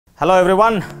Hello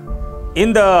everyone.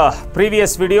 In the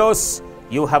previous videos,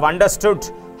 you have understood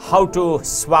how to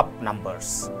swap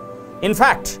numbers. In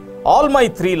fact, all my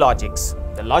three logics,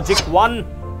 the logic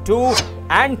 1, 2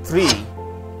 and 3,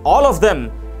 all of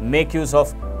them make use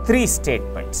of three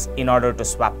statements in order to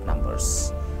swap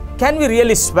numbers. Can we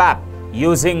really swap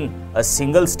using a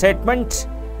single statement?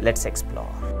 Let's explore.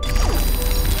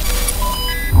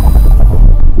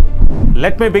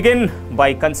 Let me begin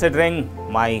by considering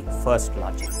my first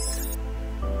logic.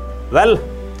 Well,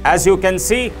 as you can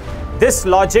see, this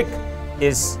logic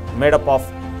is made up of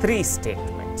three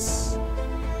statements.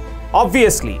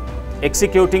 Obviously,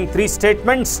 executing three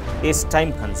statements is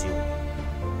time consuming.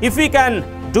 If we can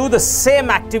do the same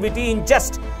activity in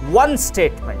just one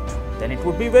statement, then it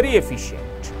would be very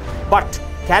efficient. But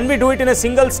can we do it in a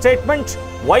single statement?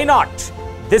 Why not?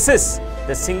 This is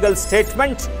the single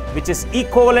statement which is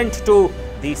equivalent to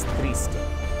these three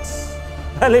statements.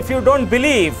 Well, if you don't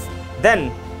believe,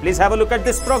 then please have a look at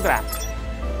this program.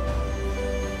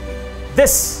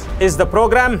 This is the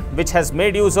program which has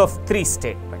made use of three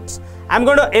statements. I'm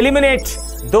going to eliminate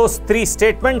those three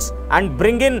statements and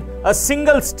bring in a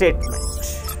single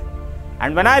statement.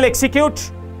 And when I'll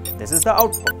execute, this is the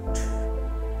output.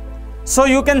 So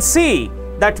you can see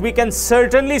that we can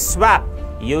certainly swap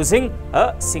using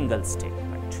a single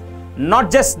statement. Not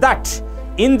just that,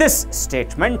 in this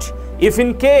statement, if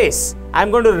in case I'm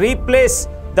going to replace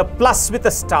the plus with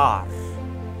a star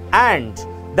and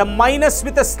the minus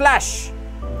with a slash,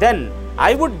 then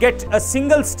I would get a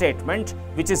single statement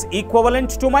which is equivalent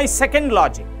to my second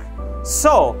logic.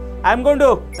 So I'm going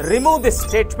to remove this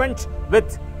statement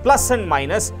with plus and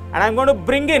minus, and I'm going to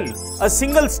bring in a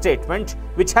single statement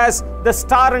which has the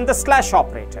star and the slash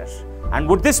operator. And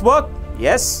would this work?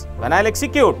 Yes. When I'll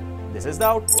execute, this is the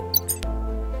output.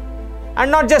 And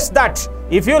not just that,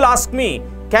 if you'll ask me,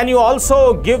 can you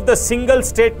also give the single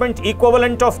statement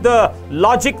equivalent of the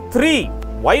logic 3?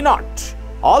 Why not?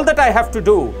 All that I have to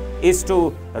do is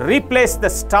to replace the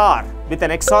star with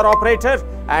an XOR operator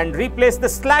and replace the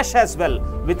slash as well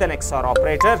with an XOR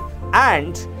operator.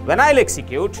 And when I'll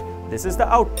execute, this is the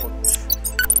output.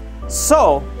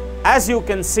 So, as you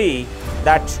can see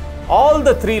that all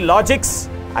the three logics,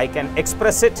 I can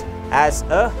express it as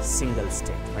a single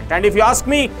statement. And if you ask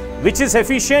me which is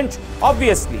efficient,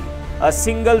 obviously a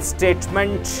single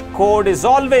statement code is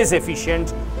always efficient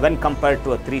when compared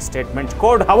to a three statement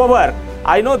code. However,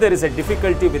 I know there is a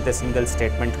difficulty with the single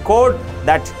statement code,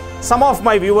 that some of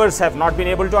my viewers have not been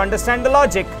able to understand the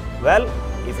logic. Well,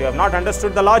 if you have not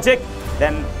understood the logic,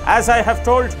 then as I have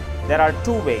told, there are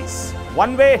two ways.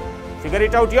 One way, figure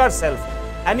it out yourself.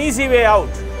 An easy way out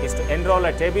is to enroll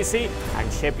at ABC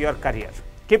and shape your career.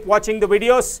 Keep watching the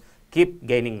videos, keep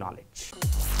gaining knowledge.